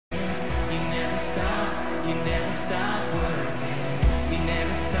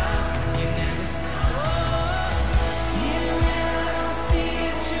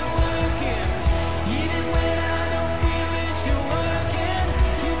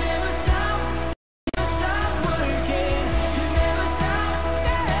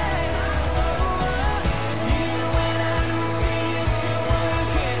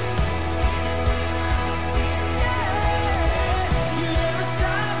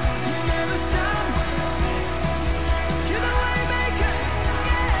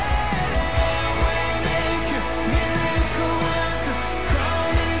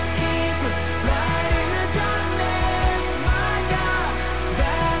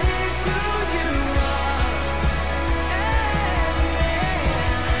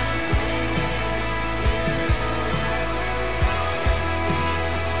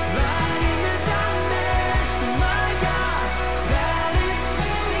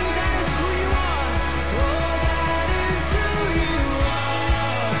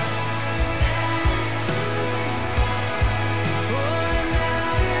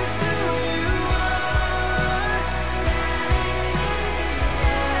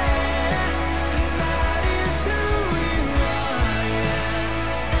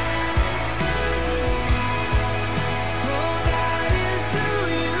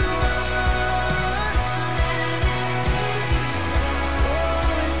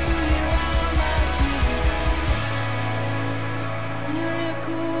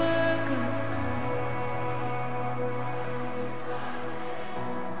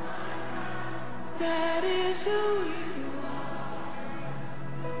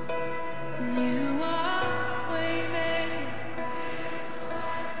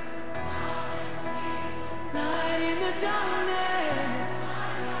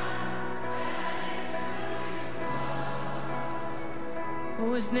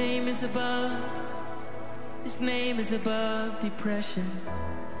Oh, his name is above depression.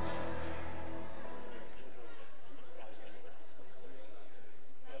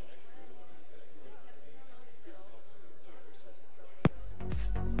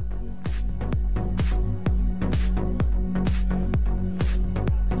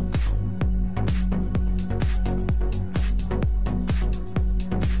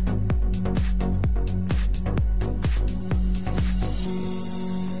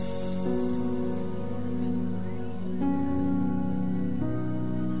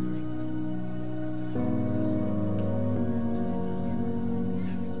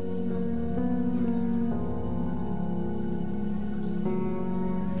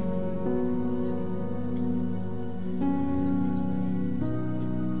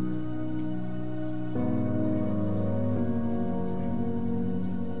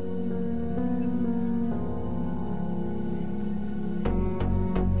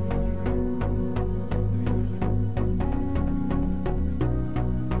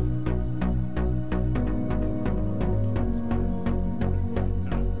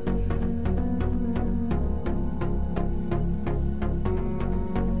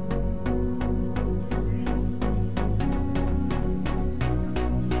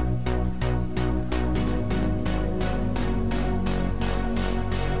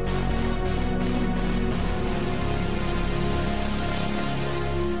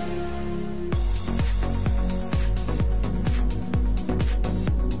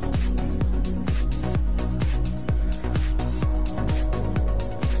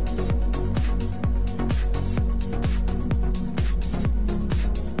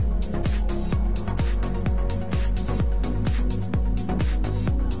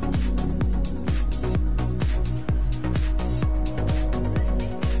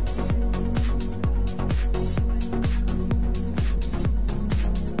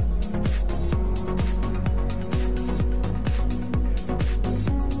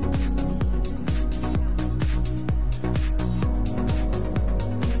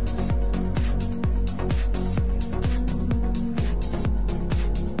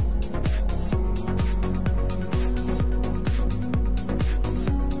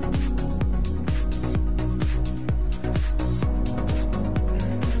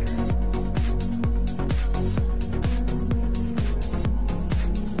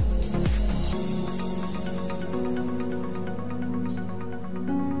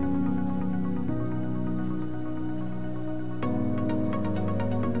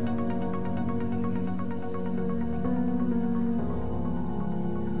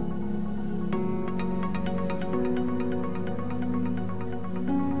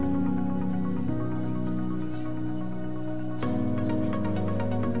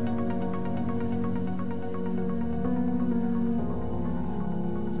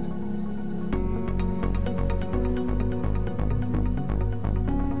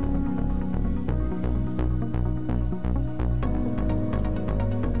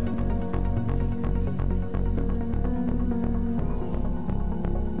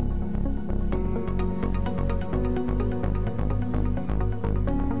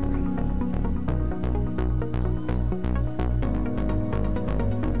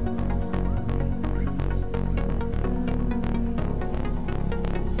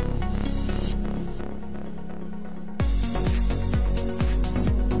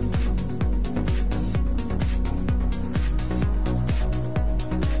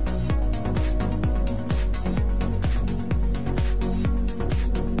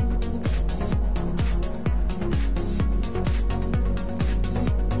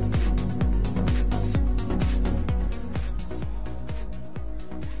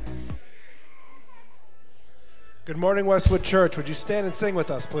 morning, Westwood Church. Would you stand and sing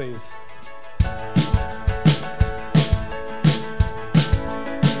with us, please?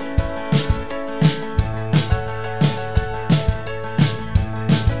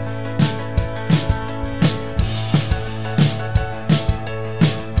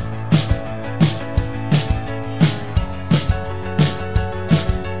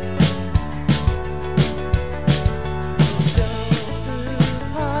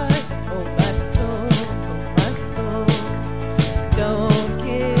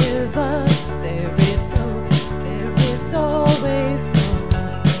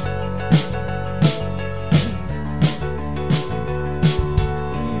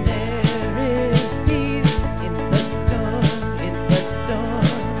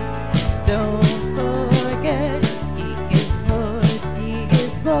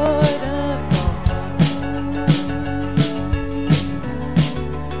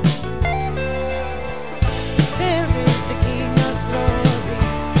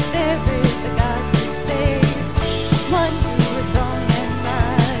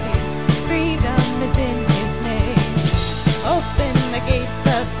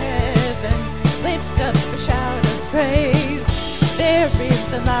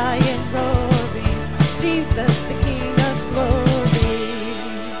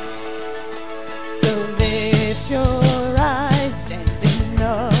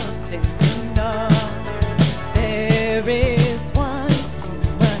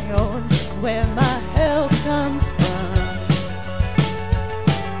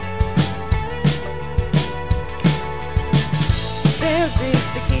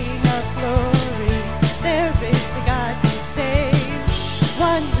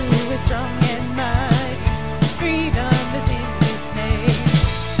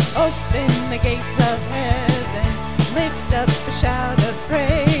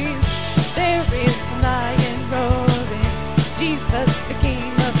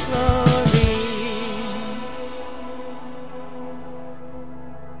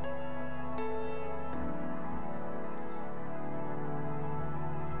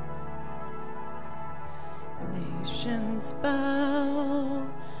 Nations bow,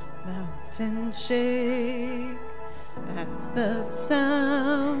 mountains shake at the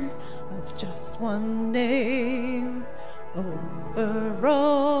sound of just one name. Over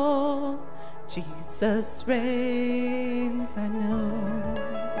all, Jesus reigns. I know.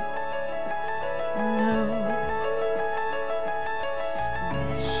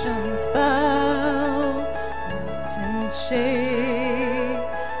 Nations bow, mountains shake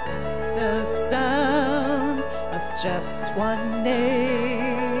at the sound of just one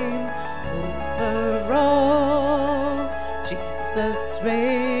name. Over all, Jesus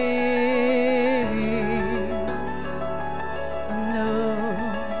reigns. I know.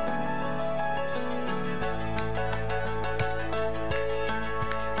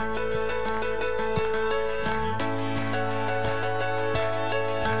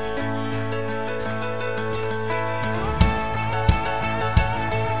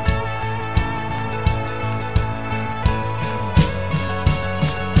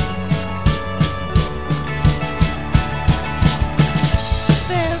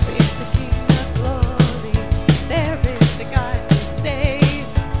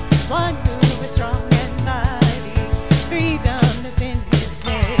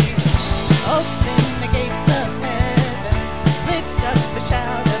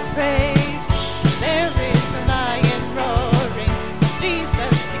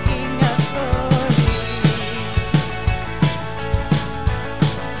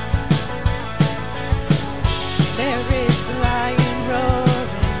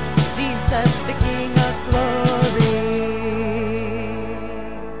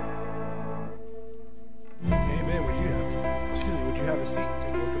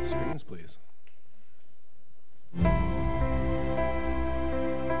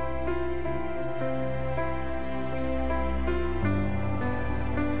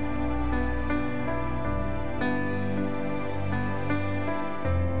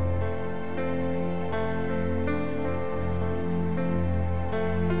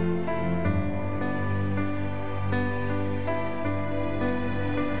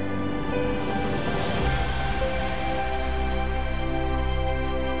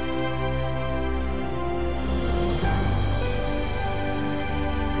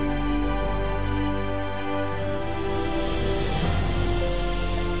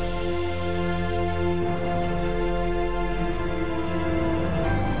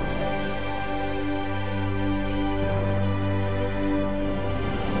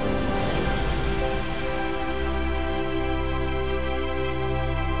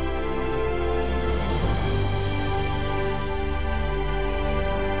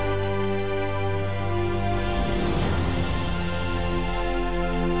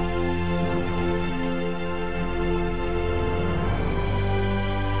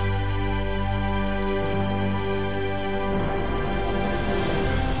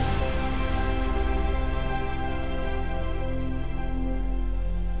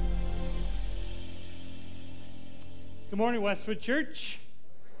 Good morning, Westwood Church.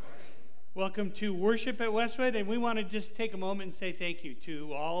 Welcome to worship at Westwood, and we want to just take a moment and say thank you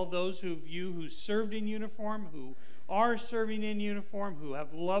to all those of you who served in uniform, who are serving in uniform, who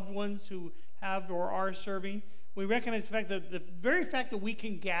have loved ones who have or are serving. We recognize the fact that the very fact that we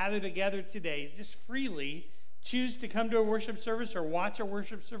can gather together today, just freely choose to come to a worship service or watch a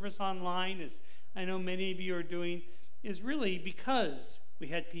worship service online, as I know many of you are doing, is really because we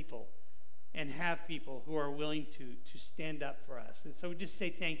had people and have people who are willing to stand up for us. And so we just say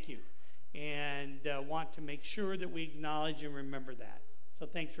thank you and want to make sure that we acknowledge and remember that. So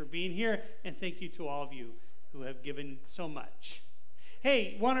thanks for being here, and thank you to all of you who have given so much.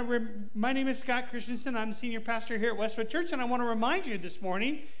 Hey, my name is Scott Christensen. I'm the senior pastor here at Westwood Church, and I want to remind you this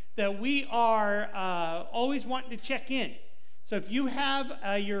morning that we are always wanting to check in. So if you have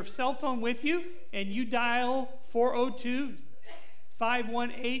your cell phone with you and you dial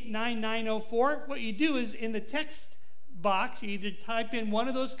 402-518-9904, what you do is in the text box, you either type in one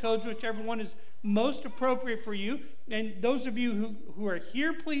of those codes, whichever one is most appropriate for you. And those of you who are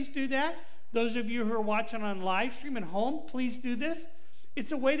here, please do that. Those of you who are watching on live stream at home, please do this.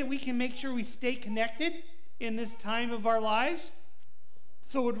 It's a way that we can make sure we stay connected in this time of our lives.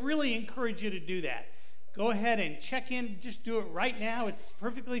 So I would really encourage you to do that. Go ahead and check in. Just do it right now. It's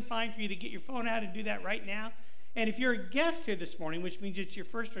perfectly fine for you to get your phone out and do that right now. And if you're a guest here this morning, which means it's your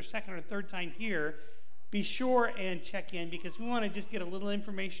first or second or third time here, be sure and check in, because we want to just get a little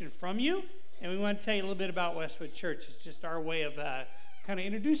information from you, and we want to tell you a little bit about Westwood Church. It's just our way of kind of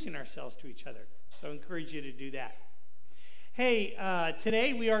introducing ourselves to each other. So I encourage you to do that. Hey,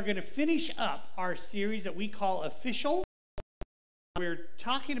 today we are going to finish up our series that we call Official. We're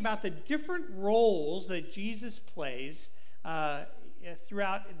talking about the different roles that Jesus plays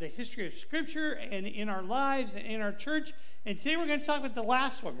throughout the history of Scripture and in our lives and in our church. And today we're going to talk about the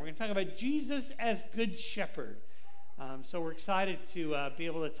last one. We're going to talk about Jesus as Good Shepherd. So we're excited to be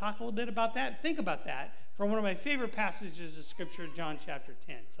able to talk a little bit about that, think about that, from one of my favorite passages of Scripture, John chapter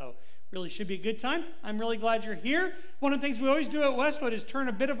 10. So really should be a good time. I'm really glad you're here. One of the things we always do at Westwood is turn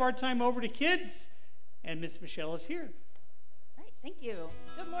a bit of our time over to kids, and Miss Michelle is here. Thank you.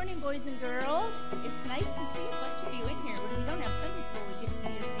 Good morning, boys and girls. It's nice to see a bunch of you in here. When we don't have Sunday school, we get to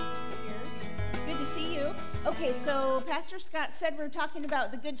see your faces here. Good to see you. Okay, so Pastor Scott said we're talking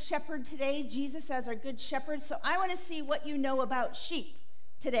about the Good Shepherd today, Jesus as our Good Shepherd. So I want to see what you know about sheep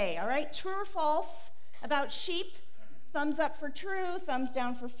today, all right? True or false about sheep? Thumbs up for true, thumbs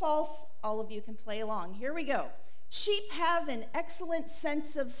down for false. All of you can play along. Here we go. Sheep have an excellent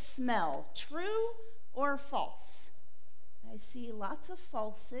sense of smell. True or false? I see lots of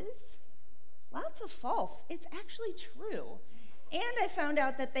falses. Lots of false. It's actually true. And I found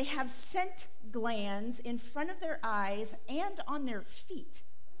out that they have scent glands in front of their eyes and on their feet.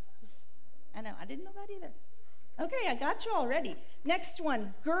 I know, I didn't know that either. Okay, I got you already. Next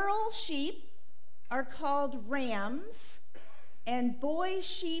one. Girl sheep are called rams, and boy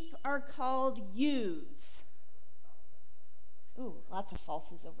sheep are called ewes. Ooh, lots of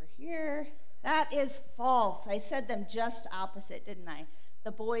falses over here. That is false. I said them just opposite, didn't I? The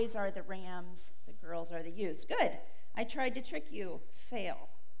boys are the rams, the girls are the ewes. Good. I tried to trick you. Fail.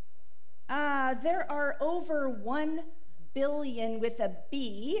 There are over 1 billion with a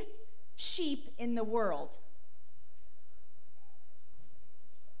B sheep in the world.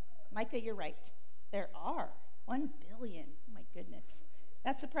 Micah, you're right. There are 1 billion. Oh my goodness.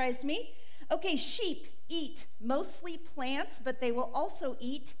 That surprised me. Okay, sheep eat mostly plants, but they will also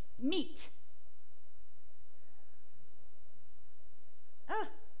eat meat.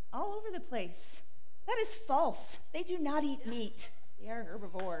 All over the place. That is false. They do not eat meat. They are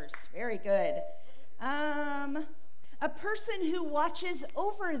herbivores. Very good. A person who watches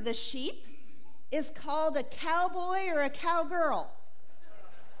over the sheep is called a cowboy or a cowgirl.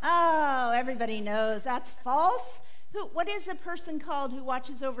 Oh, everybody knows that's false. What is a person called who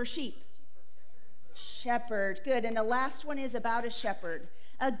watches over sheep? Shepherd. Good. And the last one is about a shepherd.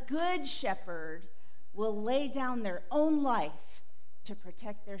 A good shepherd will lay down their own life to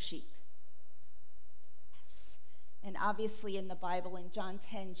protect their sheep. Yes. And obviously in the Bible, in John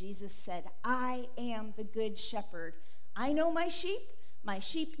 10, Jesus said, I am the good shepherd. I know my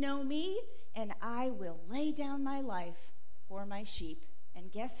sheep know me, and I will lay down my life for my sheep.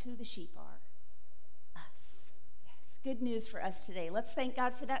 And guess who the sheep are? Us. Yes, good news for us today. Let's thank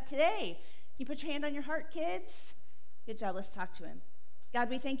God for that today. Can you put your hand on your heart, kids? Good job. Let's talk to him.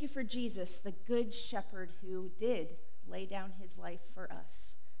 God, we thank you for Jesus, the good shepherd who did lay down his life for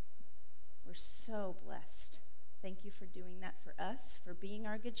us. We're so blessed. Thank you for doing that for us, for being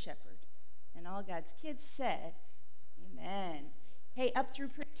our good shepherd. And all God's kids said, amen. Hey, up through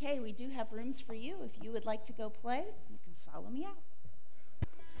pre-K, we do have rooms for you. If you would like to go play, you can follow me out.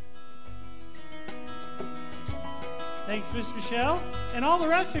 Thanks, Miss Michelle. And all the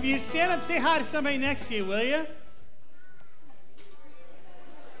rest of you, stand up, say hi to somebody next to you, will you?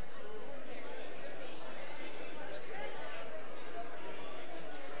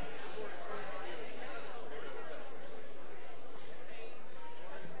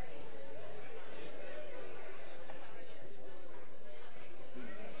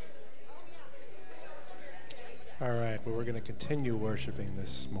 All right, well, we're going to continue worshiping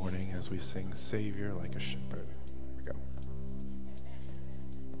this morning as we sing Savior Like a Shepherd. Here we go.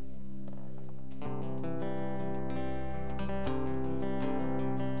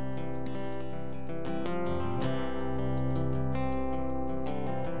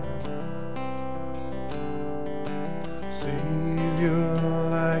 Savior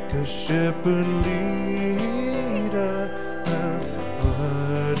like a shepherd leader,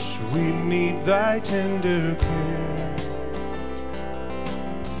 much we need thy tender care.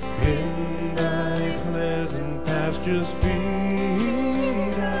 In thy pleasant pastures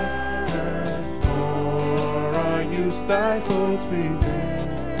feed us, for our use thy folds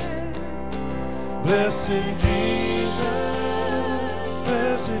prepare. Blessed Jesus,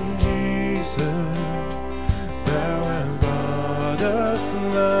 blessed Jesus, thou hast brought us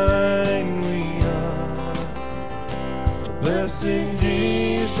thine we are. Blessed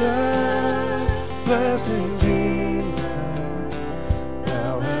Jesus, blessed Jesus,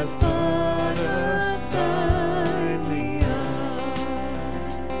 thou hast brought us thine we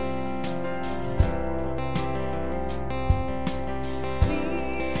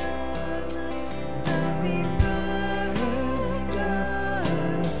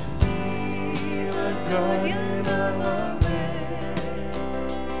guardian of our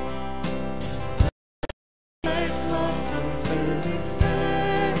lifelong constant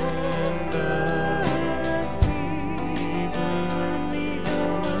defender, even the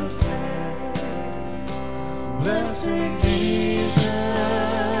hour sad. Blessed Jesus,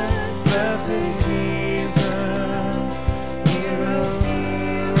 blessed Jesus,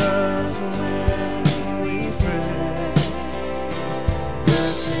 hear us when we pray.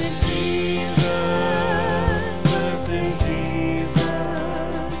 Blessed Jesus, blessed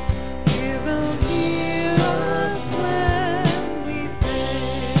Jesus, hear us when we pray.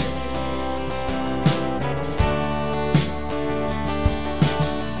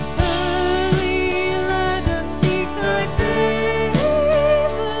 Early let us seek thy favor,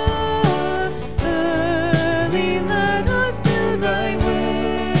 early let us do thy will.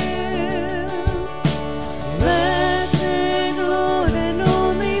 Blessed Lord and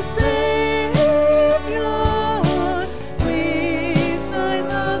only Savior, with thy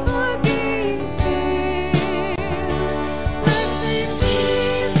love our beings fill. Blessed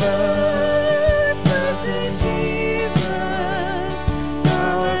Jesus,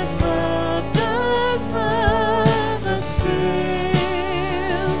 thou hast loved us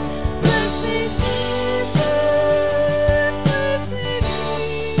still. Blessed Jesus,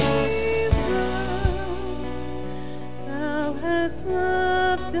 thou hast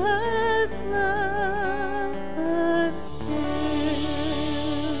loved us still.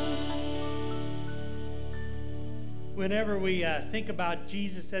 Whenever we think about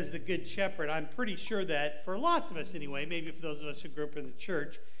Jesus as the Good Shepherd, I'm pretty sure that for lots of us anyway, maybe for those of us who grew up in the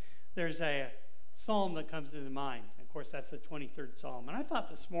church, there's a psalm that comes into mind. Of course, that's the 23rd Psalm. And I thought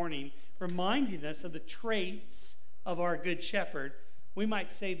this morning, reminding us of the traits of our Good Shepherd, we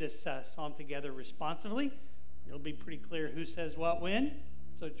might say this psalm together responsively. It'll be pretty clear who says what when.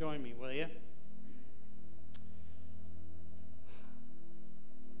 So join me, will you?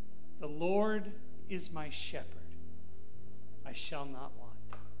 The Lord is my shepherd. I shall not want.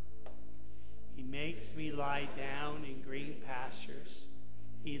 He makes me lie down in green pastures.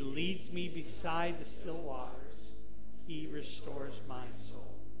 He leads me beside the still waters. He restores my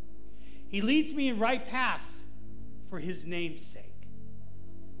soul. He leads me in right paths for his name's sake.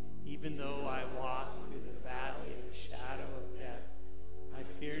 Even though I walk through the valley of the shadow of death, I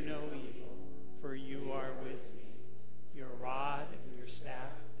fear no evil, for you are with me. Your rod and your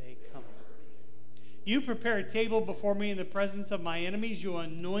staff, they comfort me. You prepare a table before me in the presence of my enemies. You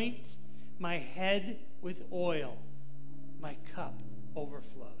anoint my head with oil. My cup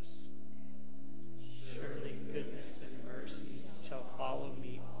overflows. Surely goodness and mercy shall follow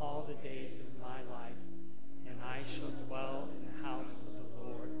me all the days of my life, and I shall dwell in the house of the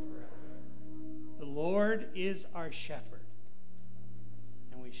Lord forever. The Lord is our shepherd,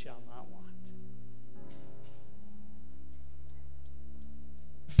 and we shall not want.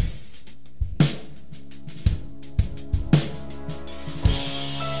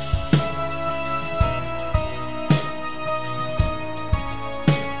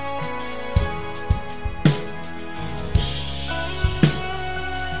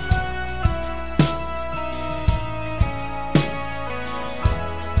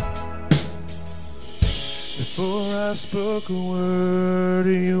 I spoke a word,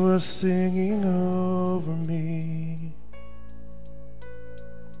 you were singing over me.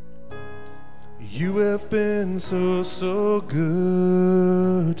 You have been so, so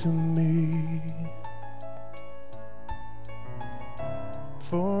good to me.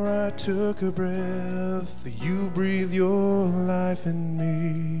 Before I took a breath, you breathed your life in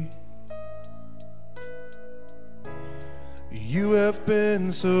me. You have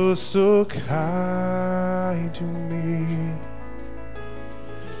been so, so kind to me.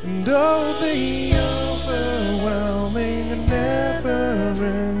 And oh, the overwhelming,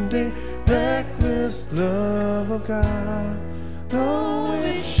 never-ending, reckless love of God. Oh,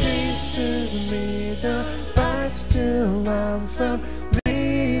 it chases me down, fights till I'm found,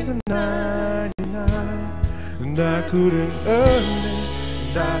 leaves a 99. And I couldn't earn it,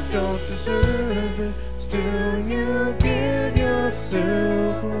 and I don't deserve it. Still you give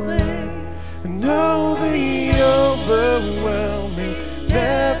yourself away. And oh, the overwhelming,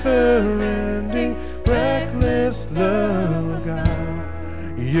 never-ending, reckless love of God.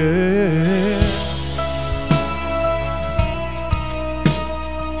 Yeah.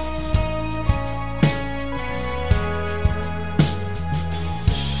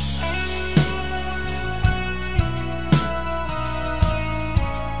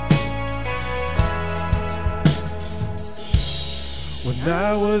 When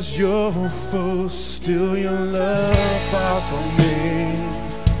I was your foe, still your love fought for me.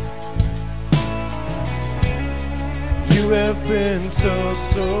 You have been so,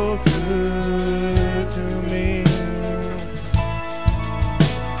 so good to me.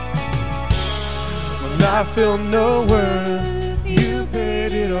 When I feel no worth, you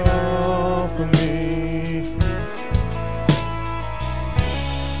paid it all for me.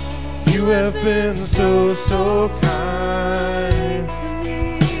 You have been so, so kind to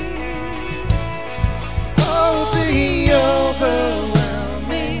me. Oh, the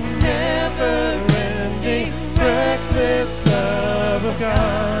overwhelming, never-ending, reckless love of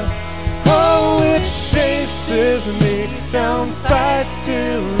God. Oh, it chases me down, fights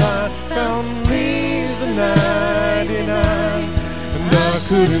till I found me's a 99. And I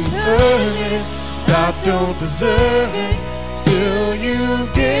couldn't earn it, I don't deserve it. Still you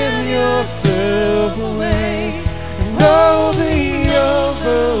give yourself away. And oh, the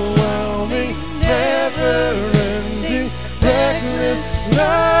overwhelming, never-ending, reckless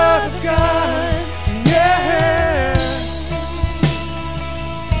love of God. Yeah.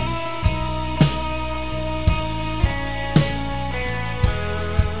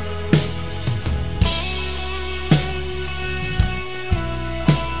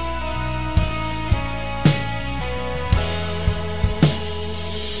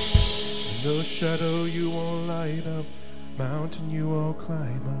 No shadow you won't light up, mountain you won't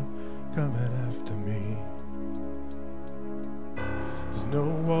climb up, coming after me. There's no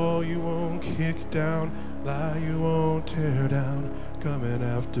wall you won't kick down, lie you won't tear down, coming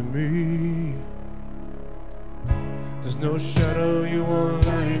after me. There's no shadow you won't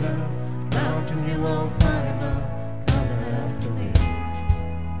light up, mountain you won't climb up, coming after me.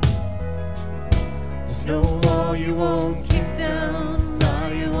 There's no wall you won't kick down,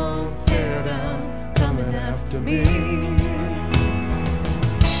 lie you won't tear down, coming after me.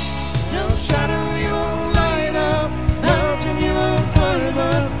 No shadow you won't light up, mountain you won't climb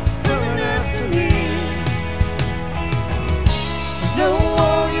up, coming after me. There's no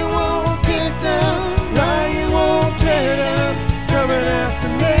wall you won't kick down, lie you won't tear down, coming after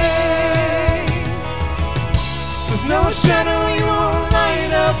me. There's no shadow you won't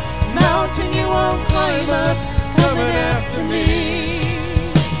light up, mountain you won't climb up, coming after me.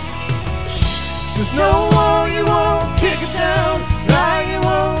 There's no wall you won't kick it down, lie you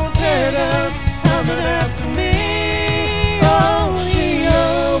won't tear down, coming after me. Oh, the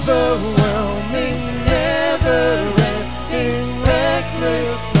overwhelming, never-ending,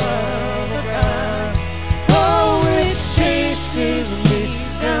 reckless love of God. Oh, it chases me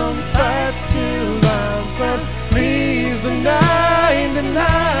down, fights till I'm found, leaves a 99.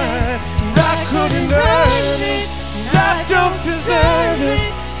 And I couldn't earn it, and I don't deserve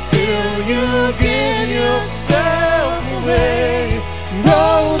it. Still you give yourself away.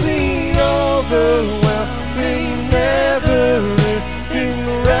 Oh, the overwhelming, never-ending,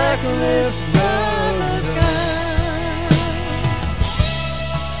 reckless love of God.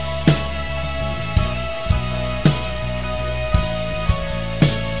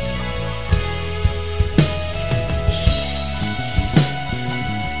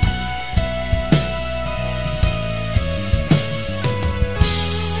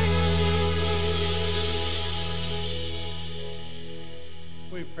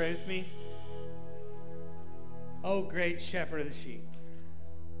 Will you pray with me? O great shepherd of the sheep,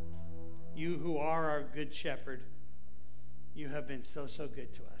 you who are our good shepherd, you have been so, so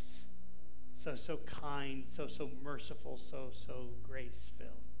good to us. So, so kind, so, so merciful, so, so grace-filled.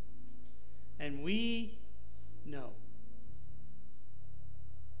 And we know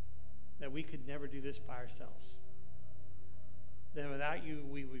that we could never do this by ourselves. That without you,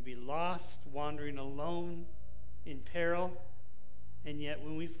 we would be lost, wandering alone, in peril. And yet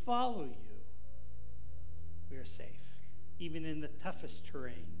when we follow you, we are safe. Even in the toughest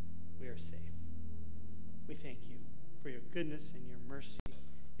terrain, we are safe. We thank you for your goodness and your mercy,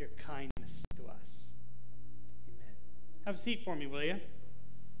 your kindness to us. Amen. Have a seat for me, will you?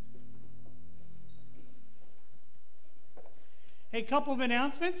 Hey, a couple of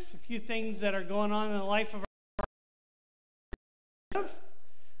announcements, a few things that are going on in the life of our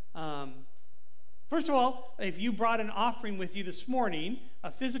first of all, if you brought an offering with you this morning,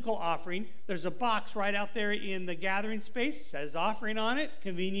 a physical offering, there's a box right out there in the gathering space. It says offering on it,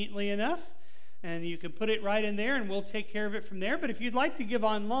 conveniently enough. And you can put it right in there, and we'll take care of it from there. But if you'd like to give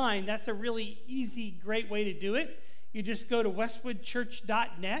online, that's a really easy, great way to do it. You just go to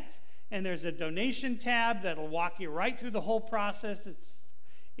westwoodchurch.net, and there's a donation tab that'll walk you right through the whole process.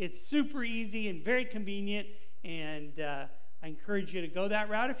 It's super easy and very convenient, and I encourage you to go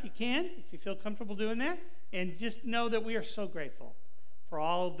that route if you can, if you feel comfortable doing that. And just know that we are so grateful for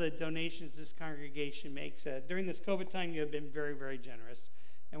all the donations this congregation makes. During this COVID time, you have been very, very generous,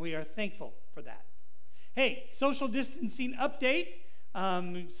 and we are thankful for that. Hey, social distancing update.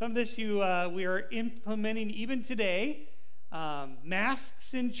 Some of this we are implementing even today.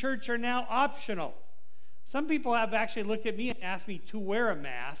 Masks in church are now optional. Some people have actually looked at me and asked me to wear a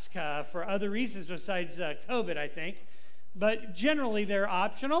mask for other reasons besides COVID, I think. But generally, they're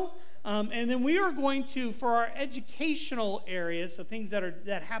optional. And then we are going to, for our educational areas, so things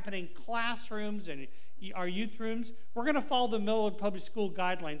that happen in classrooms and our youth rooms, we're going to follow the Millard Public School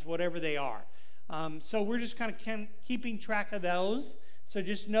guidelines, whatever they are. So we're just kind of keeping track of those. So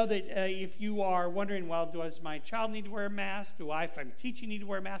just know that if you are wondering, well, does my child need to wear a mask? Do I, if I'm teaching, need to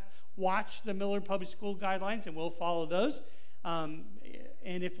wear a mask? Watch the Millard Public School guidelines, and we'll follow those. And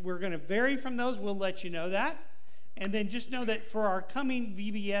if we're going to vary from those, we'll let you know that. And then just know that for our coming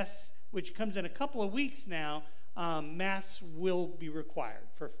VBS, which comes in a couple of weeks now, masks will be required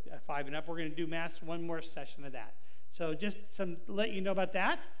for 5 and up. We're going to do masks, one more session of that. So just let you know about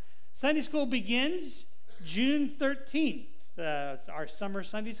that. Sunday school begins June 13th. It's our summer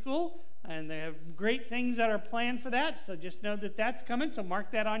Sunday school, and they have great things that are planned for that. So just know that that's coming. So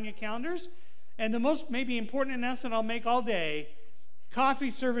mark that on your calendars. And the most maybe important announcement I'll make all day: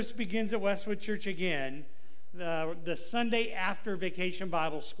 coffee service begins at Westwood Church again. The Sunday after Vacation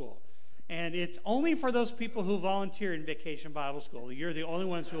Bible School. And it's only for those people who volunteer in Vacation Bible School. You're the only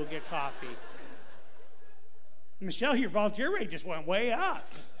ones who will get coffee. Michelle, your volunteer rate just went way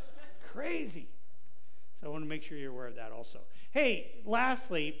up. Crazy. So I want to make sure you're aware of that also. Hey,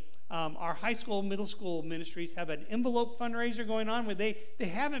 lastly, our high school, middle school ministries have an envelope fundraiser going on where they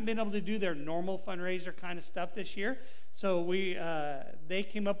haven't been able to do their normal fundraiser kind of stuff this year. So they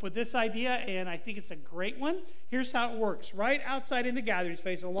came up with this idea, and I think it's a great one. Here's how it works. Right outside in the gathering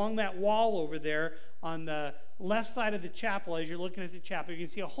space, along that wall over there on the left side of the chapel, as you're looking at the chapel, you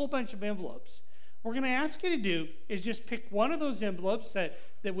can see a whole bunch of envelopes. What we're going to ask you to do is just pick one of those envelopes that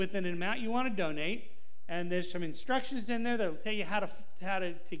with an amount you want to donate, and there's some instructions in there that will tell you how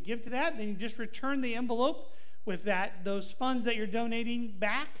to give to that. Then you just return the envelope with those funds that you're donating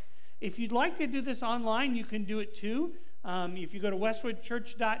back. If you'd like to do this online, you can do it too. If you go to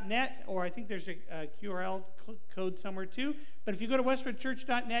westwoodchurch.net, or I think there's a QRL code somewhere too. But if you go to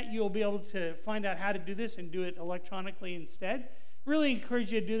westwoodchurch.net, you'll be able to find out how to do this and do it electronically instead. Really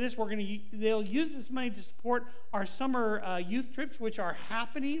encourage you to do this. They'll use this money to support our summer youth trips, which are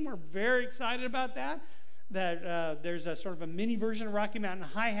happening. We're very excited about that. There's a sort of a mini version of Rocky Mountain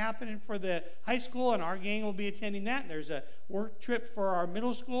High happening for the high school, and our gang will be attending that. There's a work trip for our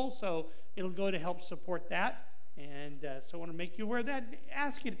middle school, so it'll go to help support that. And so I want to make you aware of that,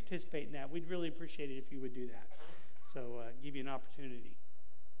 ask you to participate in that. We'd really appreciate it if you would do that. So give you an opportunity.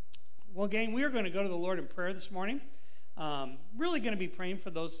 Well, gang, we are going to go to the Lord in prayer this morning. Really going to be praying for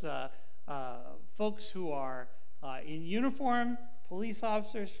those folks who are in uniform, police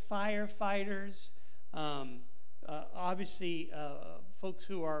officers, firefighters, obviously folks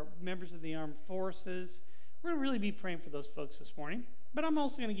who are members of the armed forces. We're going to really be praying for those folks this morning. But I'm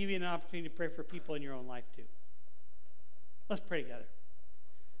also going to give you an opportunity to pray for people in your own life too. Let's pray together.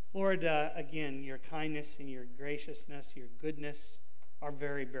 Lord, again, your kindness and your graciousness, your goodness are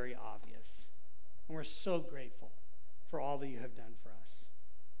very, very obvious. And we're so grateful for all that you have done for us.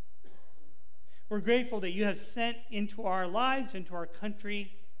 We're grateful that you have sent into our lives, into our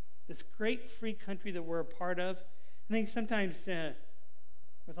country, this great free country that we're a part of. I think sometimes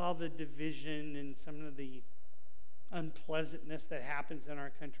with all the division and some of the unpleasantness that happens in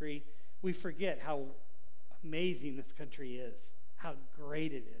our country, we forget how amazing this country is, how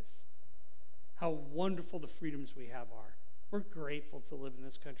great it is, how wonderful the freedoms we have are. We're grateful to live in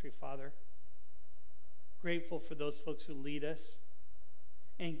this country, Father. Grateful for those folks who lead us,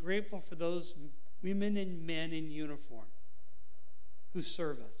 and grateful for those women and men in uniform who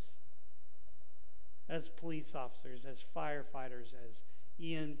serve us as police officers, as firefighters, as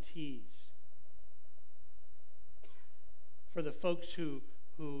EMTs. For the folks who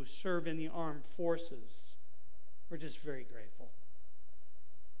serve in the armed forces, we're just very grateful.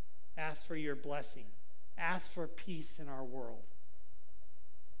 Ask for your blessing. Ask for peace in our world.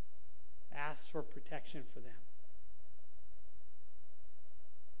 Ask for protection for them.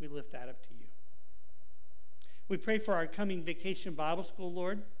 We lift that up to you. We pray for our coming Vacation Bible School,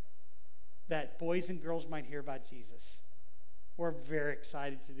 Lord, that boys and girls might hear about Jesus. We're very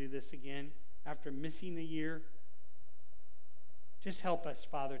excited to do this again after missing a year. Just help us,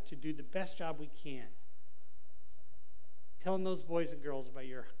 Father, to do the best job we can, telling those boys and girls about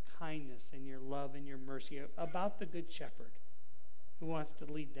your kindness and your love and your mercy, about the Good Shepherd who wants to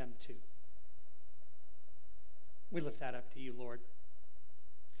lead them too. We lift that up to you, Lord.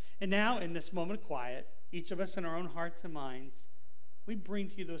 And now, in this moment of quiet, each of us in our own hearts and minds, we bring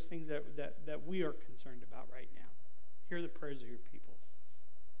to you those things that we are concerned about right now. Hear the prayers of your people.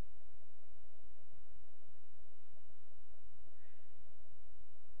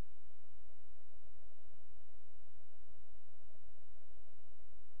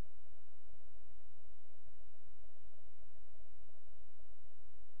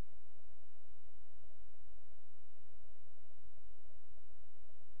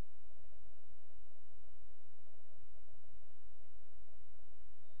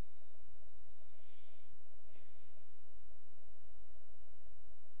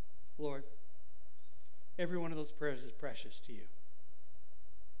 Lord, every one of those prayers is precious to you.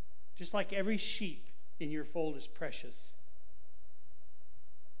 Just like every sheep in your fold is precious.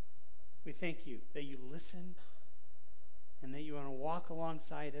 We thank you that you listen and that you want to walk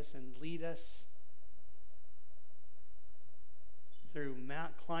alongside us and lead us through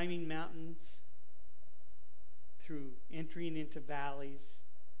climbing mountains, through entering into valleys,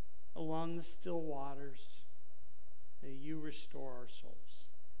 along the still waters, that you restore our souls.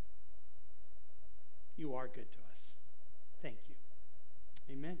 You are good to us. Thank you.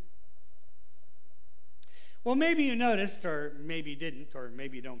 Amen. Well, maybe you noticed, or maybe you didn't, or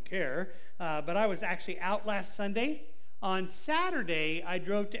maybe you don't care, but I was actually out last Sunday. On Saturday, I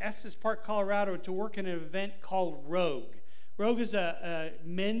drove to Estes Park, Colorado to work in an event called Rogue. Rogue is a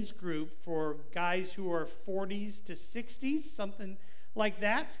men's group for guys who are 40s to 60s, something like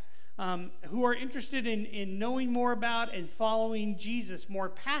that, who are interested in knowing more about and following Jesus more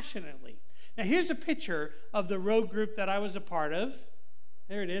passionately. Now, here's a picture of the Rogue group that I was a part of.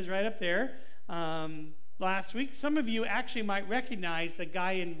 There it is, right up there. Last week, some of you actually might recognize the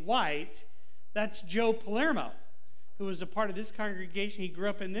guy in white. That's Joe Palermo, who was a part of this congregation. He grew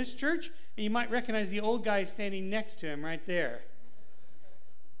up in this church, and you might recognize the old guy standing next to him right there.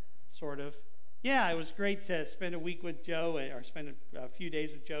 Sort of. Yeah, it was great to spend a week with Joe, or spend a few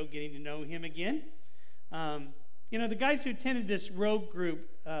days with Joe, getting to know him again. You know, the guys who attended this Rogue group,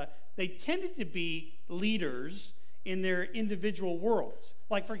 they tended to be leaders in their individual worlds.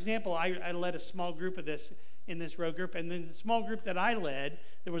 Like, for example, I led a small group in this Rogue group, and then the small group that I led,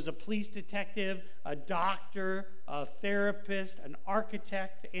 there was a police detective, a doctor, a therapist, an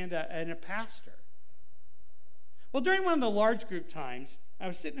architect, and a pastor. Well, during one of the large group times, I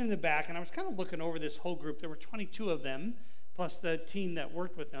was sitting in the back, and I was kind of looking over this whole group. There were 22 of them, plus the team that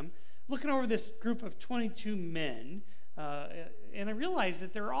worked with them, looking over this group of 22 men, and I realized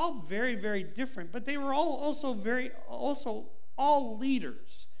that they were all very, very different, but they were also all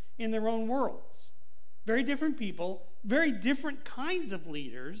leaders in their own worlds. Very different people, very different kinds of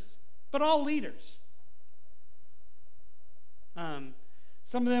leaders, but all leaders. Some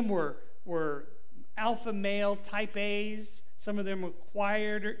of them were alpha male type A's. Some of them were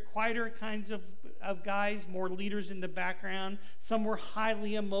quieter kinds of guys, more leaders in the background. Some were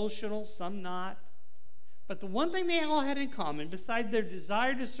highly emotional, some not. But the one thing they all had in common, besides their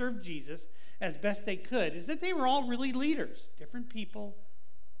desire to serve Jesus as best they could, is that they were all really leaders. Different people,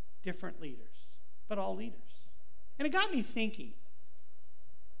 different leaders, but all leaders. And it got me thinking,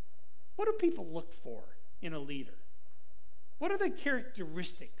 what do people look for in a leader? What are the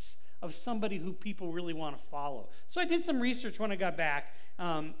characteristics of somebody who people really want to follow. So I did some research when I got back,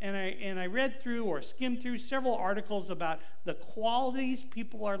 and I read through or skimmed through several articles about the qualities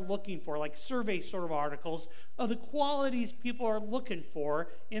people are looking for, like survey sort of articles of the qualities people are looking for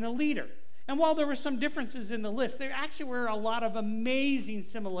in a leader. And while there were some differences in the list, there actually were a lot of amazing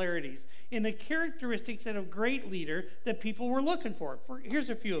similarities in the characteristics of a great leader that people were looking for. Here's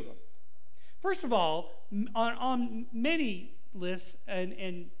a few of them. First of all, on many lists,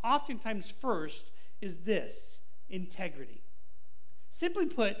 and oftentimes first, is this: integrity. Simply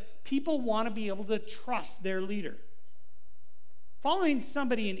put, people want to be able to trust their leader. Following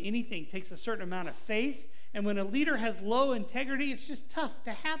somebody in anything takes a certain amount of faith, and when a leader has low integrity, it's just tough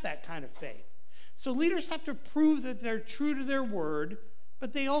to have that kind of faith. So leaders have to prove that they're true to their word,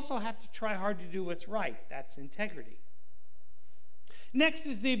 but they also have to try hard to do what's right. That's integrity. Next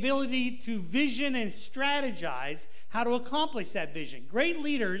is the ability to vision and strategize how to accomplish that vision. Great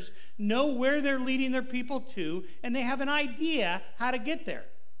leaders know where they're leading their people to, and they have an idea how to get there.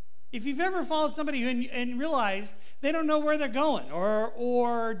 If you've ever followed somebody and realized they don't know where they're going,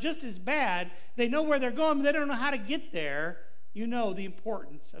 or just as bad, they know where they're going, but they don't know how to get there, you know the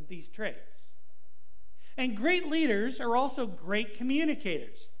importance of these traits. And great leaders are also great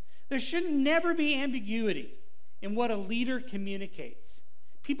communicators. There should never be ambiguity in what a leader communicates.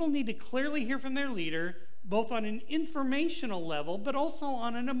 People need to clearly hear from their leader, both on an informational level, but also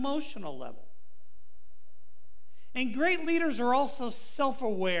on an emotional level. And great leaders are also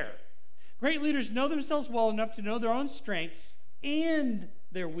self-aware. Great leaders know themselves well enough to know their own strengths and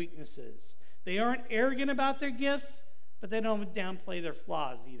their weaknesses. They aren't arrogant about their gifts, but they don't downplay their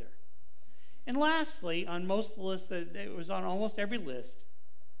flaws either. And lastly, on most of the lists, that it was on almost every list,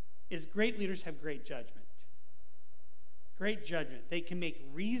 is great leaders have great judgment. Great judgment. They can make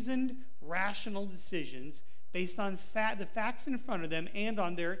reasoned, rational decisions based on the facts in front of them and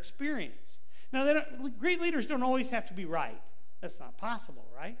on their experience. Now, great leaders don't always have to be right. That's not possible,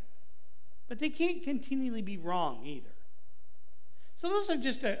 right? But they can't continually be wrong either. So those are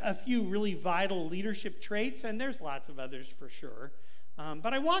just a few really vital leadership traits, and there's lots of others for sure.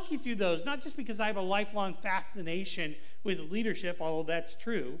 But I walk you through those, not just because I have a lifelong fascination with leadership, although that's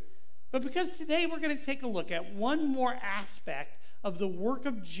true, but because today we're going to take a look at one more aspect of the work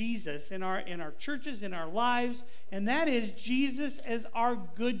of Jesus in our churches, in our lives, and that is Jesus as our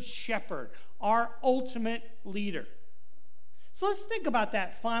good shepherd, our ultimate leader. So let's think about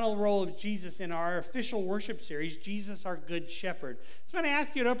that final role of Jesus in our official worship series, Jesus our Good Shepherd. So I'm going to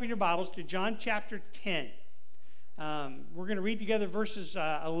ask you to open your Bibles to John chapter 10. We're going to read together verses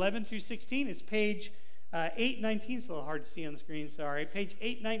 11 through 16. It's page 819. It's a little hard to see on the screen, sorry. Page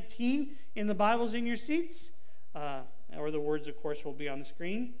 819 in the Bibles in your seats. Or the words, of course, will be on the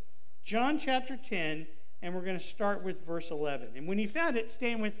screen. John chapter 10, and we're going to start with verse 11. And when you found it,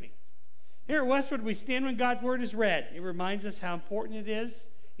 stand with me. Here at Westwood, we stand when God's word is read. It reminds us how important it is.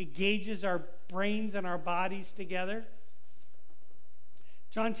 It gauges our brains and our bodies together.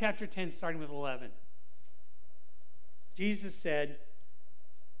 John chapter 10, starting with 11. Jesus said,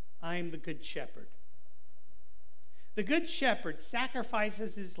 I am the good shepherd. The good shepherd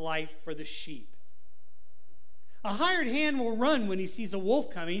sacrifices his life for the sheep. A hired hand will run when he sees a wolf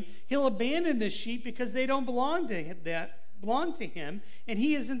coming. He'll abandon the sheep because they don't belong to him, and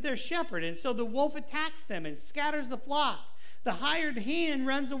he isn't their shepherd. And so the wolf attacks them and scatters the flock. The hired hand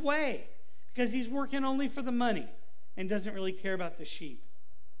runs away because he's working only for the money and doesn't really care about the sheep.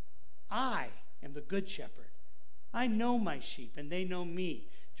 I am the good shepherd. I know my sheep, and they know me,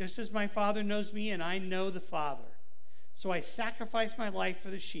 just as my Father knows me, and I know the Father. So I sacrifice my life for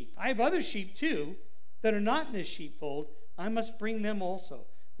the sheep. I have other sheep, too, that are not in this sheepfold. I must bring them also.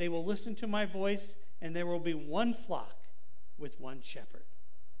 They will listen to my voice, and there will be one flock with one shepherd.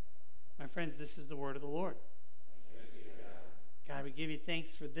 My friends, this is the word of the Lord. God, we give you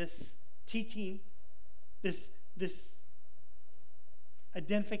thanks for this teaching, this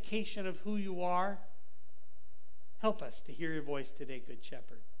identification of who you are. Help us to hear your voice today, Good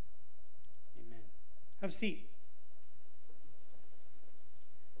Shepherd. Amen. Have a seat.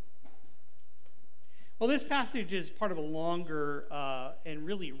 Well, this passage is part of a longer and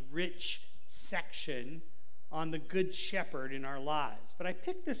really rich section on the Good Shepherd in our lives. But I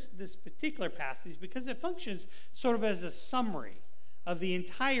picked this particular passage because it functions sort of as a summary of the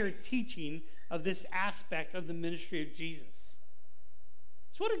entire teaching of this aspect of the ministry of Jesus.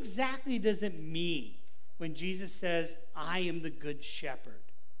 So what exactly does it mean when Jesus says, I am the Good Shepherd?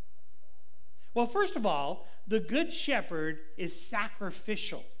 Well, first of all, the Good Shepherd is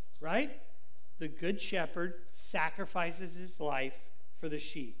sacrificial, right? The Good Shepherd sacrifices his life for the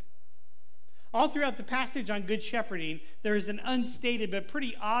sheep. All throughout the passage on Good Shepherding, there is an unstated but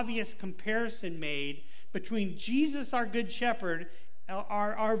pretty obvious comparison made between Jesus, our Good Shepherd,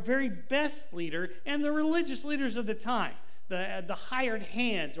 our very best leader, and the religious leaders of the time, the hired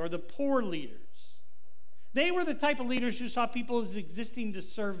hands or the poor leaders. They were the type of leaders who saw people as existing to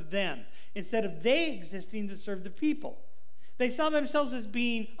serve them instead of they existing to serve the people. They saw themselves as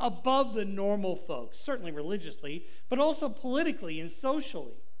being above the normal folks, certainly religiously, but also politically and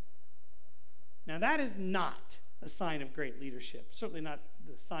socially. Now, that is not a sign of great leadership, certainly not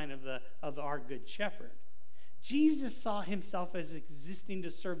the sign of our Good Shepherd. Jesus saw himself as existing to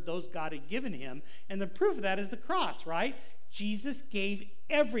serve those God had given him, and the proof of that is the cross, right? Jesus gave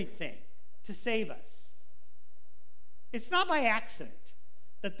everything to save us. It's not by accident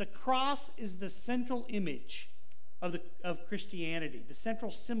that the cross is the central image of Christianity, the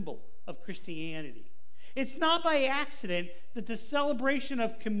central symbol of Christianity. It's not by accident that the celebration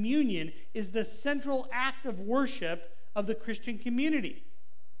of communion is the central act of worship of the Christian community.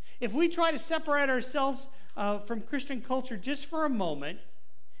 If we try to separate ourselves from Christian culture just for a moment,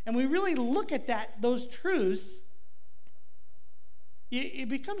 and we really look at those truths, it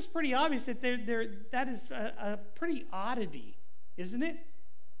becomes pretty obvious that that is a pretty oddity, isn't it?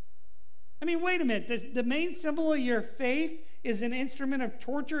 I mean, wait a minute. The main symbol of your faith is an instrument of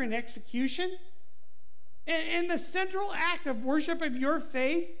torture and execution? And the central act of worship of your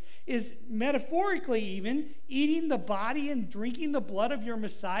faith is, metaphorically even, eating the body and drinking the blood of your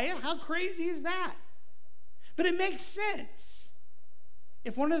Messiah? How crazy is that? But it makes sense.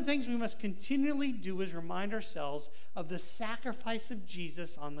 If one of the things we must continually do is remind ourselves of the sacrifice of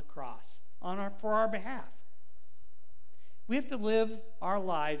Jesus on the cross for our behalf. We have to live our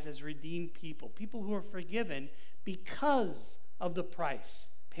lives as redeemed people, people who are forgiven because of the price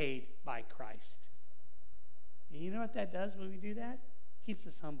paid by Christ. And you know what that does when we do that? It keeps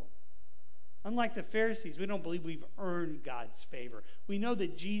us humble. Unlike the Pharisees, we don't believe we've earned God's favor. We know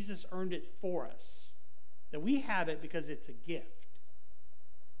that Jesus earned it for us, that we have it because it's a gift.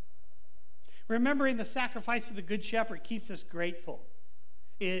 Remembering the sacrifice of the Good Shepherd keeps us grateful.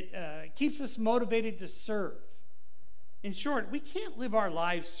 It keeps us motivated to serve. In short, we can't live our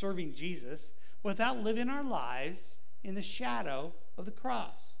lives serving Jesus without living our lives in the shadow of the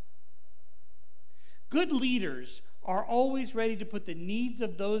cross. Good leaders are always ready to put the needs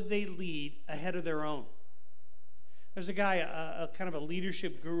of those they lead ahead of their own. There's a guy, a kind of a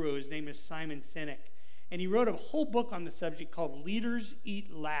leadership guru. His name is Simon Sinek. And he wrote a whole book on the subject called Leaders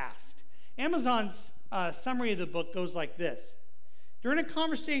Eat Last. Amazon's summary of the book goes like this. During a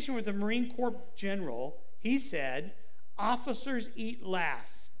conversation with a Marine Corps general, he said, "Officers eat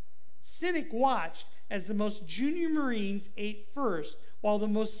last." Sinek watched as the most junior Marines ate first, while the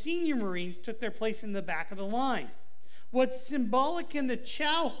most senior Marines took their place in the back of the line. What's symbolic in the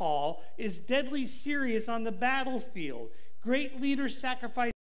chow hall is deadly serious on the battlefield. Great leaders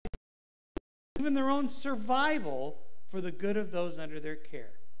sacrifice even their own survival for the good of those under their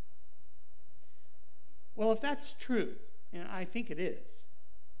care. Well, if that's true, and I think it is,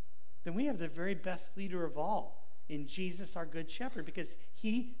 then we have the very best leader of all in Jesus, our Good Shepherd, because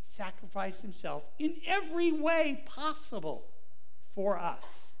he sacrificed himself in every way possible for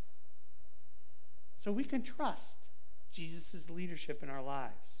us. So we can trust Jesus' leadership in our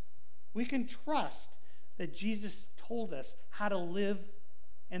lives. We can trust that Jesus told us how to live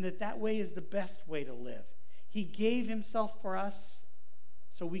and that way is the best way to live. He gave himself for us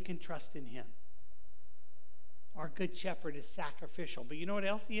so we can trust in him. Our Good Shepherd is sacrificial, but you know what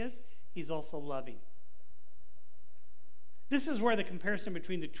else he is? He's also loving. This is where the comparison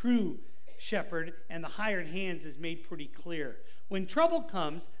between the true shepherd and the hired hands is made pretty clear. When trouble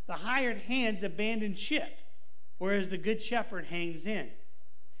comes, the hired hands abandon ship, whereas the Good Shepherd hangs in.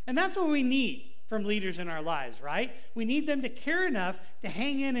 And that's what we need from leaders in our lives, right? We need them to care enough to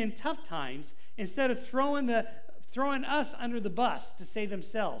hang in tough times instead of throwing us under the bus to save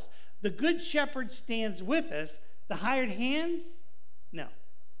themselves. The Good Shepherd stands with us. The hired hands, no.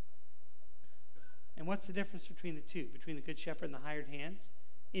 And what's the difference between the two, between the Good Shepherd and the hired hands?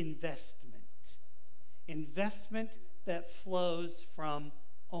 Investment. Investment that flows from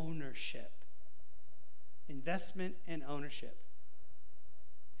ownership. Investment and ownership.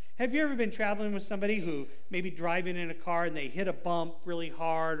 Have you ever been traveling with somebody who maybe driving in a car and they hit a bump really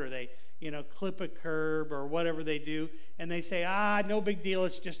hard, or they, clip a curb or whatever they do, and they say, no big deal,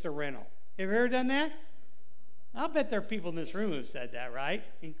 it's just a rental. Have you ever done that? I'll bet there are people in this room who've said that, right?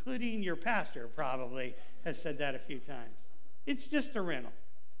 Including your pastor probably has said that a few times. It's just a rental.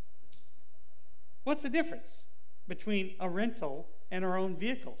 What's the difference between a rental and our own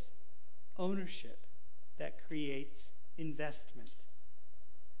vehicles? Ownership that creates investment.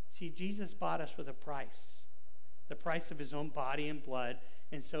 See, Jesus bought us with a price, the price of his own body and blood,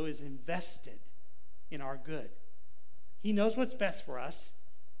 and so is invested in our good. He knows what's best for us,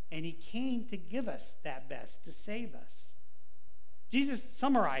 and he came to give us that best, to save us. Jesus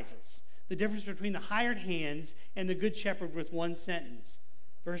summarizes the difference between the hired hands and the good shepherd with one sentence.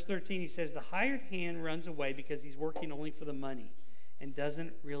 Verse 13, he says, the hired hand runs away because he's working only for the money and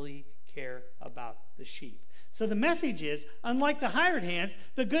doesn't really care about the sheep. So the message is, unlike the hired hands,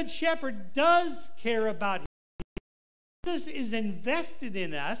 the good shepherd does care about him. Jesus is invested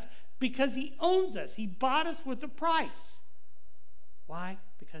in us because he owns us. He bought us with a price. Why?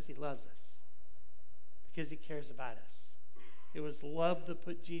 Because he loves us. Because he cares about us. It was love that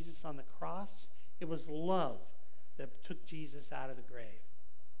put Jesus on the cross. It was love that took Jesus out of the grave.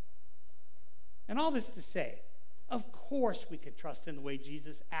 And all this to say, of course we can trust in the way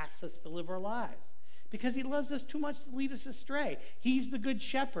Jesus asks us to live our lives, because he loves us too much to lead us astray. He's the good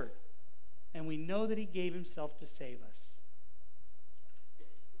shepherd, and we know that he gave himself to save us.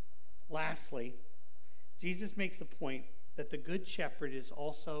 Lastly, Jesus makes the point that the good shepherd is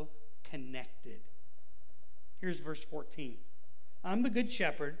also connected. Here's verse 14. I'm the good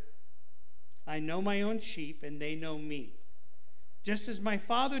shepherd. I know my own sheep, and they know me, just as my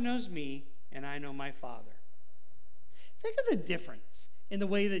Father knows me, and I know my Father. Think of the difference in the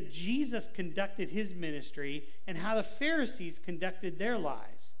way that Jesus conducted his ministry and how the Pharisees conducted their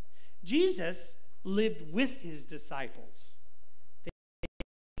lives. Jesus lived with his disciples. They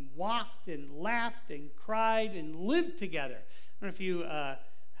walked and laughed and cried and lived together. I don't know if you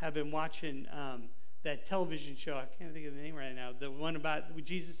have been watching that television show. I can't think of the name right now. The one about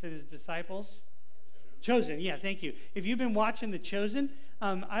Jesus and his disciples. Chosen, yeah, thank you. If you've been watching The Chosen,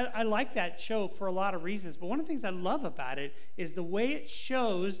 I like that show for a lot of reasons. But one of the things I love about it is the way it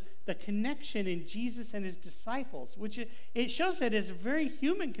shows the connection in Jesus and his disciples, which it shows that it's a very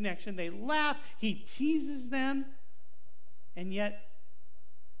human connection. They laugh, he teases them, and yet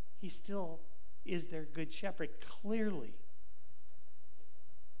he still is their good shepherd, clearly.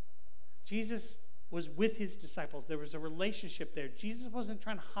 Jesus was with his disciples. There was a relationship there. Jesus wasn't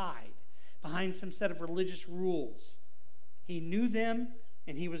trying to hide behind some set of religious rules. He knew them,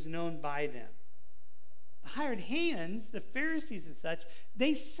 and he was known by them. The hired hands, the Pharisees and such,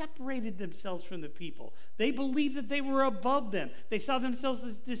 they separated themselves from the people. They believed that they were above them. They saw themselves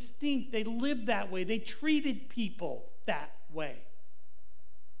as distinct. They lived that way. They treated people that way.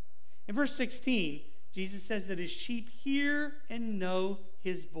 In verse 16, Jesus says that his sheep hear and know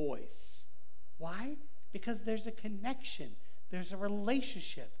his voice. Why? Because there's a connection. There's a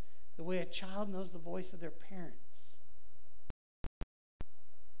relationship. The way a child knows the voice of their parents.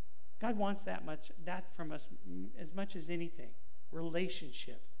 God wants that from us as much as anything.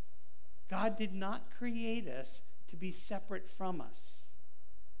 Relationship. God did not create us to be separate from us.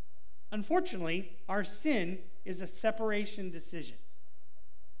 Unfortunately, our sin is a separation decision.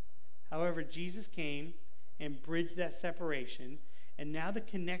 However, Jesus came and bridged that separation, and now the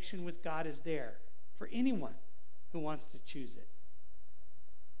connection with God is there for anyone who wants to choose it.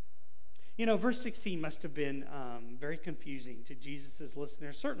 You know, verse 16 must have been very confusing to Jesus'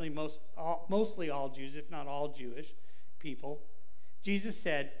 listeners, certainly mostly all Jews, if not all Jewish people. Jesus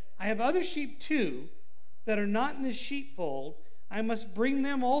said, I have other sheep too that are not in this sheepfold. I must bring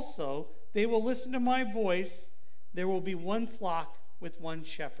them also. They will listen to my voice. There will be one flock with one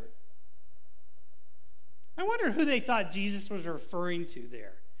shepherd. I wonder who they thought Jesus was referring to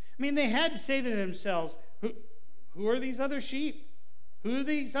there. I mean, they had to say to themselves, who are these other sheep? Who are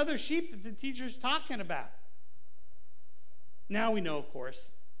these other sheep that the teacher's talking about? Now we know, of course,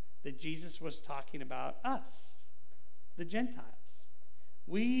 that Jesus was talking about us, the Gentiles.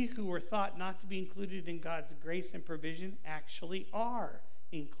 We who were thought not to be included in God's grace and provision actually are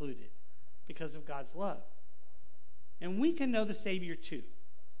included because of God's love. And we can know the Savior too.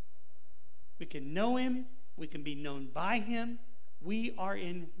 We can know him. We can be known by him. We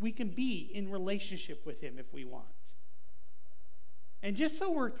can be in relationship with him if we want. And just so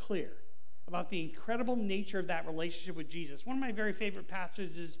we're clear about the incredible nature of that relationship with Jesus, one of my very favorite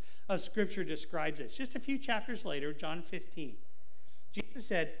passages of Scripture describes it. Just a few chapters later, John 15. Jesus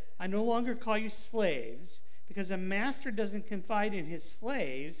said, I no longer call you slaves, because a master doesn't confide in his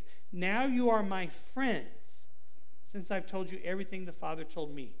slaves. Now you are my friends, since I've told you everything the Father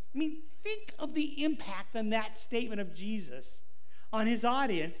told me. I mean, think of the impact on that statement of Jesus on his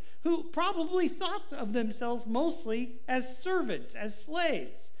audience, who probably thought of themselves mostly as servants, as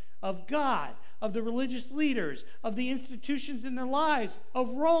slaves of God, of the religious leaders, of the institutions in their lives, of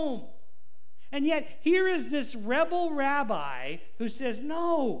Rome. And yet, here is this rebel rabbi who says,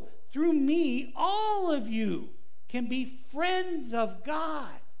 no, through me, all of you can be friends of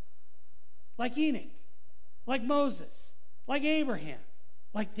God. like Enoch, like Moses, like Abraham,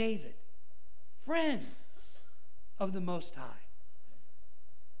 like David. Friends of the Most High.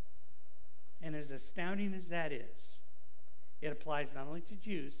 And as astounding as that is, it applies not only to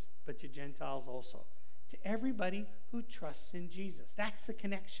Jews, but to Gentiles also. To everybody who trusts in Jesus. That's the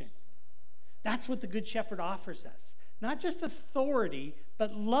connection. That's what the Good Shepherd offers us. Not just authority,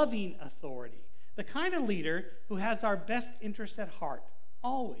 but loving authority. The kind of leader who has our best interests at heart,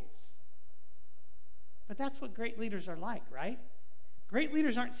 always. But that's what great leaders are like, right? Great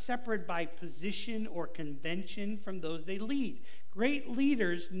leaders aren't separated by position or convention from those they lead. Great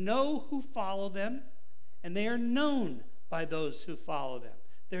leaders know who follow them, and they are known by those who follow them.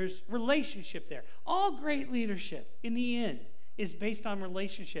 There's relationship there. All great leadership, in the end, is based on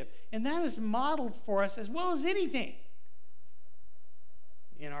relationship. And that is modeled for us as well as anything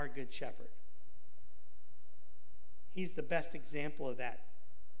in our Good Shepherd. He's the best example of that.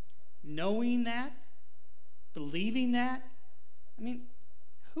 Knowing that, believing that, I mean,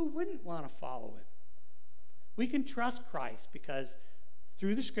 who wouldn't want to follow him? We can trust Christ because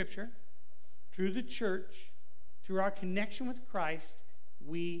through the Scripture, through the church, through our connection with Christ,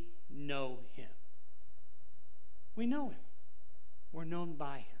 we know him. We know him. We're known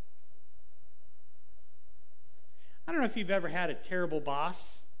by him. I don't know if you've ever had a terrible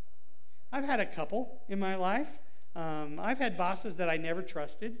boss. I've had a couple in my life. I've had bosses that I never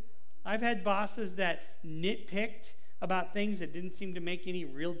trusted. I've had bosses that nitpicked about things that didn't seem to make any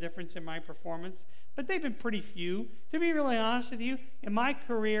real difference in my performance, but they've been pretty few. To be really honest with you, in my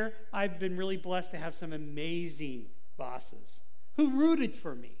career, I've been really blessed to have some amazing bosses who rooted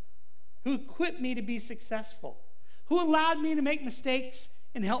for me, who equipped me to be successful, who allowed me to make mistakes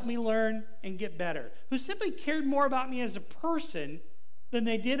and help me learn and get better, who simply cared more about me as a person than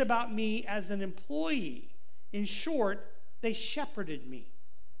they did about me as an employee. In short, they shepherded me.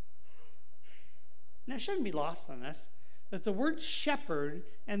 Now, it shouldn't be lost on us that the word shepherd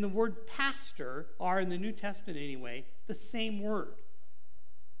and the word pastor are, in the New Testament anyway, the same word.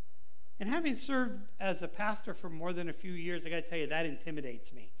 And having served as a pastor for more than a few years, I got to tell you, that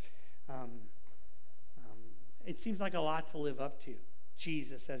intimidates me. It seems like a lot to live up to.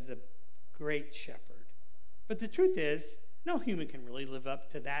 Jesus as the great shepherd. But the truth is, no human can really live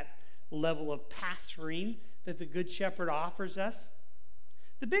up to that level of pastoring that the Good Shepherd offers us.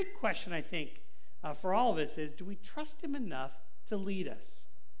 The big question, I think, for all of us is, do we trust him enough to lead us?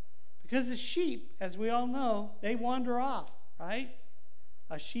 Because the sheep, as we all know, they wander off, right?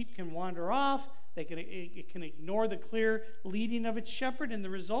 A sheep can wander off. It can ignore the clear leading of its shepherd, and the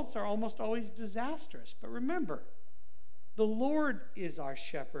results are almost always disastrous. But remember, the Lord is our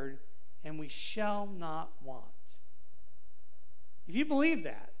shepherd, and we shall not want. If you believe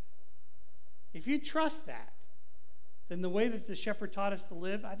that, if you trust that, then the way that the shepherd taught us to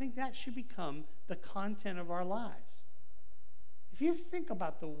live, I think that should become the content of our lives. If you think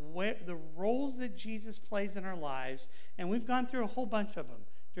about the roles that Jesus plays in our lives, and we've gone through a whole bunch of them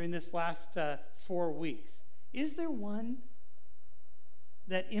during this last 4 weeks, is there one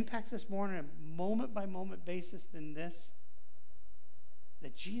that impacts us more on a moment-by-moment basis than this?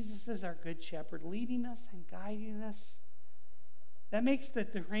 That Jesus is our good shepherd, leading us and guiding us. That makes the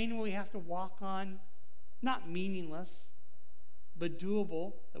terrain we have to walk on not meaningless, but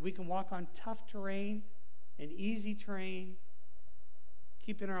doable, that we can walk on tough terrain and easy terrain,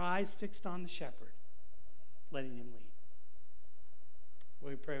 keeping our eyes fixed on the shepherd, letting him lead.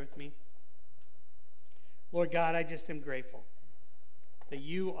 Will you pray with me? Lord God, I just am grateful that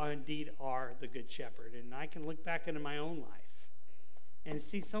you indeed are the good shepherd, and I can look back into my own life and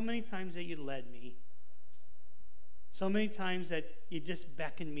see so many times that you led me, so many times that you just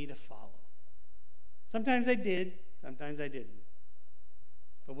beckoned me to follow. Sometimes I did, sometimes I didn't.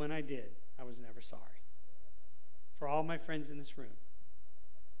 But when I did, I was never sorry. For all my friends in this room,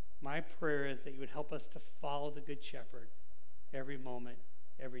 my prayer is that you would help us to follow the Good Shepherd every moment,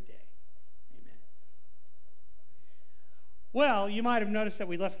 every day. Amen. Well, you might have noticed that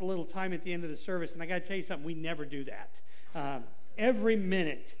we left a little time at the end of the service, and I got to tell you something, we never do that. Every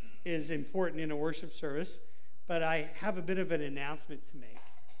minute is important in a worship service, but I have a bit of an announcement to make.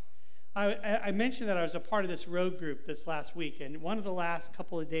 I mentioned that I was a part of this road group this last week, and one of the last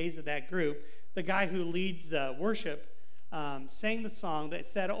couple of days of that group, the guy who leads the worship sang the song.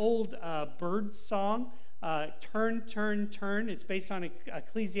 It's that old bird song, Turn, Turn, Turn. It's based on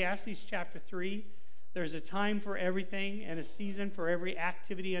Ecclesiastes chapter 3. There's a time for everything and a season for every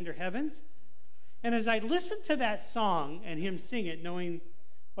activity under heavens. And as I listened to that song and him sing it, knowing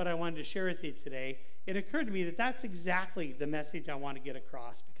what I wanted to share with you today, it occurred to me that that's exactly the message I want to get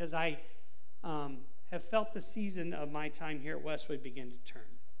across, because I have felt the season of my time here at Westwood begin to turn.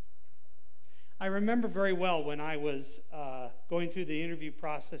 I remember very well when I was going through the interview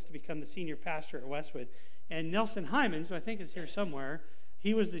process to become the senior pastor at Westwood, and Nelson Hyman, who I think is here somewhere,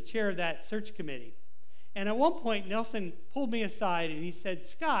 he was the chair of that search committee. And at one point, Nelson pulled me aside and he said,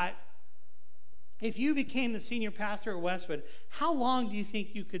 Scott, if you became the senior pastor at Westwood, how long do you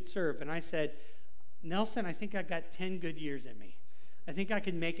think you could serve? And I said, Nelson, I think I got 10 good years in me. I think I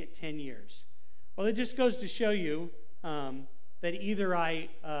can make it 10 years. Well, it just goes to show you that either I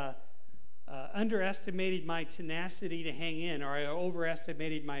underestimated my tenacity to hang in, or I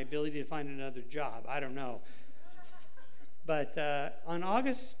overestimated my ability to find another job. I don't know. But on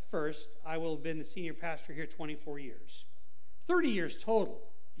August 1st, I will have been the senior pastor here 24 years. 30 years total,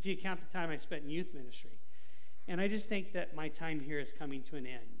 if you count the time I spent in youth ministry. And I just think that my time here is coming to an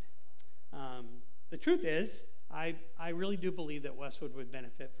end. The truth is, I really do believe that Westwood would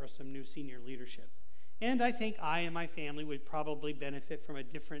benefit from some new senior leadership. And I think I and my family would probably benefit from a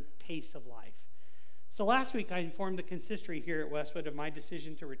different pace of life. So last week, I informed the consistory here at Westwood of my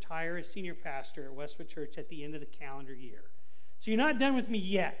decision to retire as senior pastor at Westwood Church at the end of the calendar year. So you're not done with me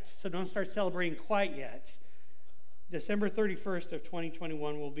yet, so don't start celebrating quite yet. December 31st of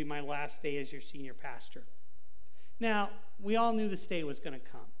 2021 will be my last day as your senior pastor. Now, we all knew this day was going to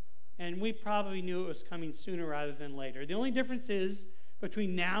come, and we probably knew it was coming sooner rather than later. The only difference is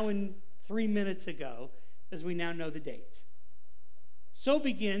between now and 3 minutes ago, as we now know the date. So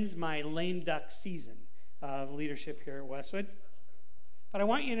begins my lame duck season of leadership here at Westwood. But I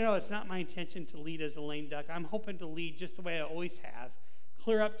want you to know it's not my intention to lead as a lame duck. I'm hoping to lead just the way I always have,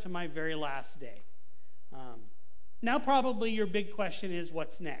 clear up to my very last day. Now probably your big question is,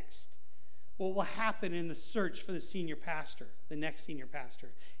 what's next? What will happen in the search for the senior pastor, the next senior pastor?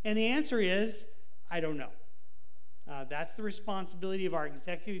 And the answer is, I don't know. That's the responsibility of our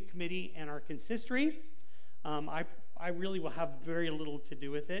executive committee and our consistory. I really will have very little to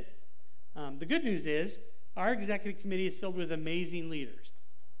do with it. The good news is our executive committee is filled with amazing leaders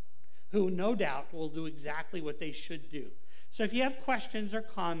who no doubt will do exactly what they should do. So if you have questions or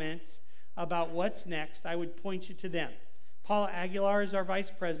comments about what's next, I would point you to them. Paula Aguilar is our vice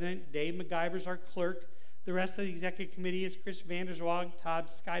president. Dave McGyver is our clerk. The rest of the executive committee is Chris Vanderswag, Todd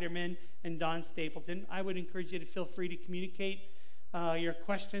Scheiderman, and Don Stapleton. I would encourage you to feel free to communicate your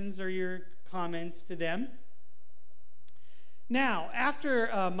questions or your comments to them. Now,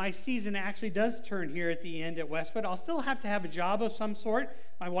 after my season actually does turn here at the end at Westwood, I'll still have to have a job of some sort.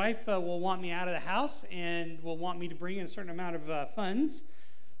 My wife will want me out of the house and will want me to bring in a certain amount of funds.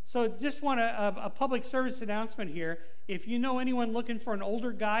 So just want a public service announcement here. If you know anyone looking for an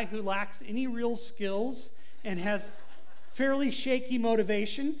older guy who lacks any real skills and has fairly shaky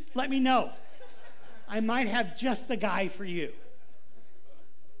motivation, let me know. I might have just the guy for you.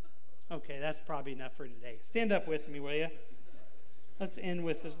 Okay, that's probably enough for today. Stand up with me, will you? Let's end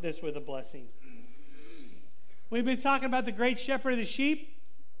with this with a blessing. We've been talking about the great shepherd of the sheep.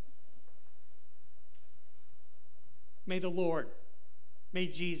 May the Lord, may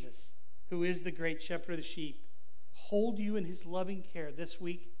Jesus, who is the great shepherd of the sheep, hold you in his loving care this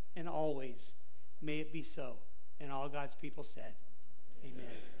week and always. May it be so. And all God's people said, amen.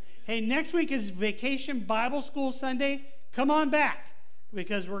 Hey, next week is Vacation Bible School Sunday. Come on back,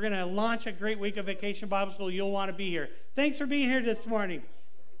 because we're going to launch a great week of Vacation Bible School. You'll want to be here. Thanks for being here this morning.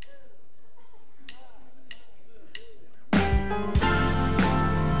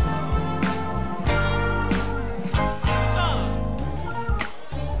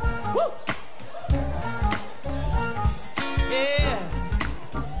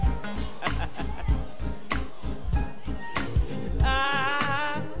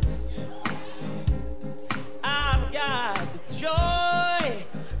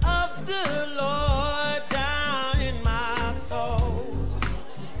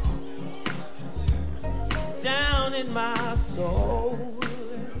 My soul,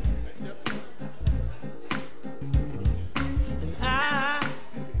 and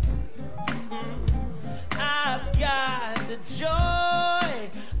I've got the joy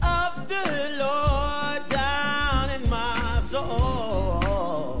of the Lord down in my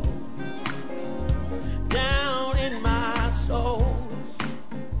soul, down in my soul.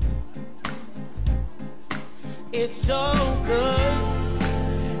 It's so good,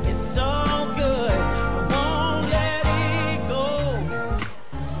 it's so good.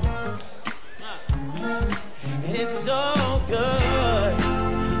 It's so good,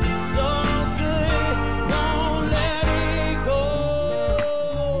 it's so good, won't let it go.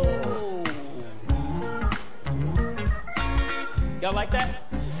 Y'all like that?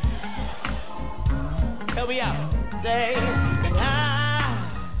 Help me out. Say,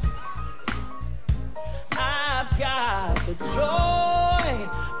 I've got the joy